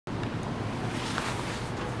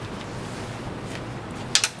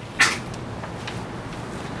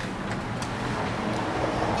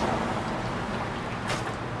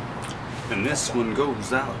And this one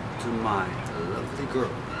goes out to my lovely girl.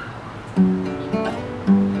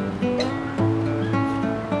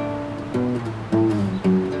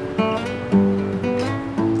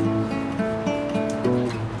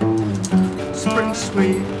 Spring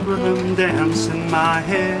sweet rhythm dance in my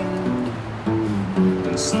head,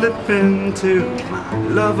 and slip into my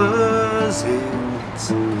lover's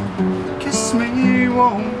hands. Kiss me,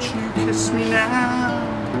 won't you kiss me now?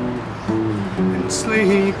 And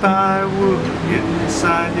sleep I would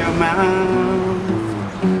inside your mouth.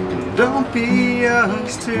 Don't be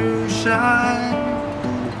us too shy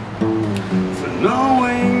for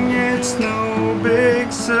knowing it's no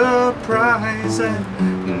big surprise,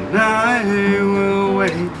 and I will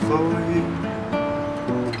wait for you,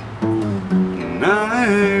 and I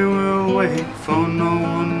will wait for no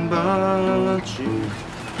one but you.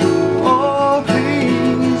 Oh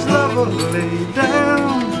please, lover, lay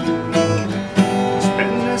down,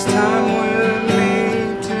 spend this time with me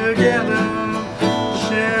together,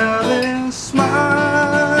 share this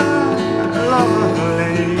smile. Lover,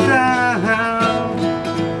 lay down,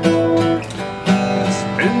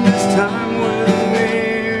 spend this time with me,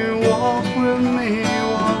 walk with me,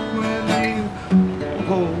 walk with you,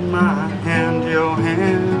 hold my hand, your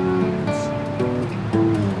hands.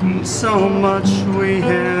 So much we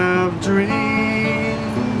have dreamed,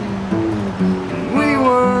 we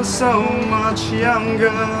were so much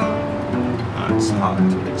younger. It's hard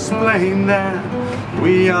to explain that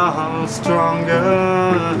we are stronger.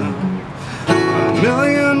 A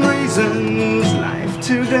million reasons life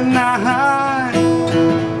to deny.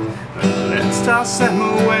 Let's toss them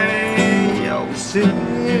away. Oh, see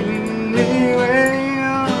anyway,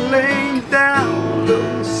 lay down,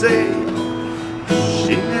 don't say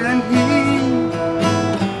she and he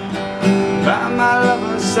by my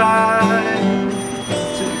lover's side,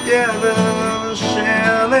 together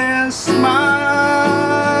share this smile,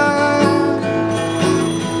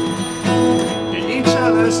 each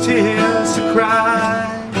other's tears to cry,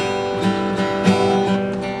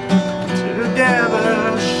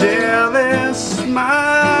 together share this smile.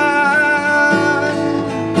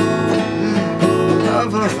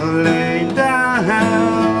 Lover, lay down.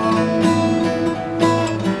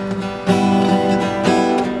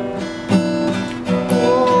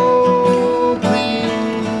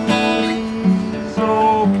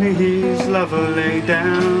 Please, lover, lay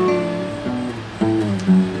down.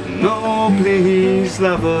 No, please,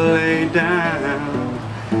 lover, lay down.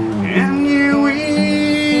 And you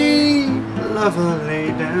weep, lover, lay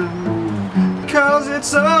down, 'cause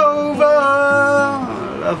it's over,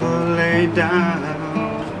 lover, lay down.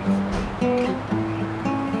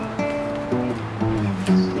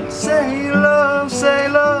 Say love, say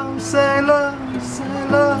love, say love, say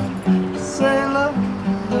love, say love,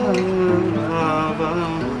 love.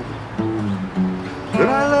 Could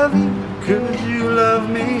I love you? Could you love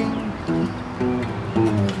me?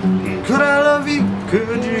 Could I love you?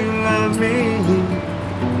 Could you love me?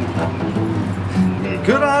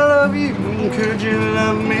 Could I love you? Could you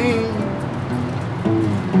love me?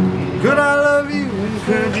 Could I love you?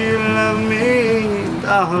 Could you love me?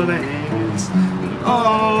 Darling, it's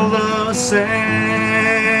all the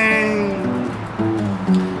same,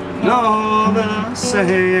 all the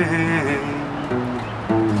same.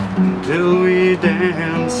 Until we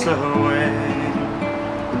dance away,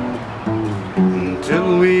 until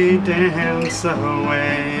we dance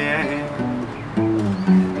away,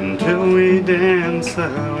 until we dance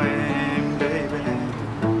away, baby,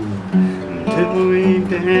 until we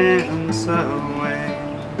dance away,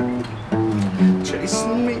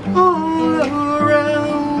 chasing me all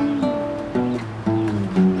around,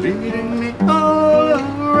 leading me all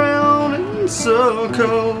around in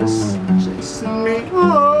circles, chasing me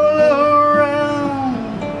all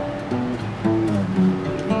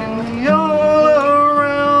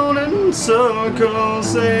circles,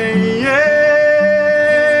 say yeah,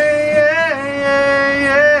 yeah, yeah,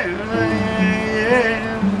 yeah, yeah.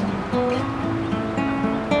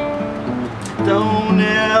 Don't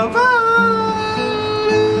ever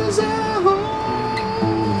lose a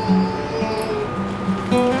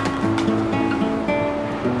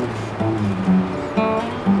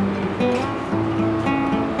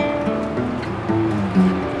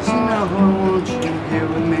So now I want you here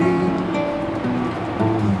with me,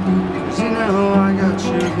 I got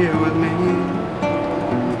you here with me,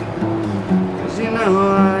 'cause you know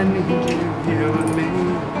I need you here with me.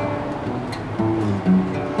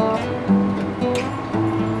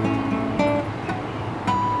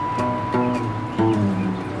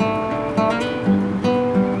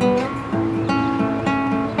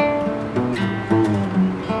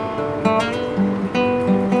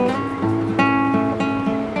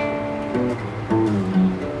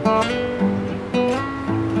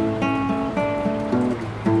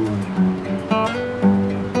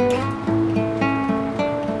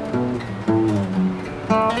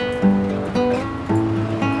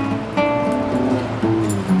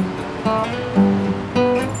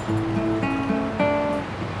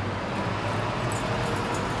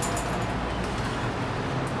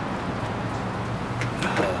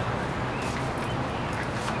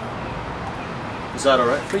 Is that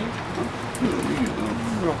alright for you?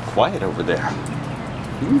 Huh? Real quiet over there.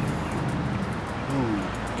 Oh.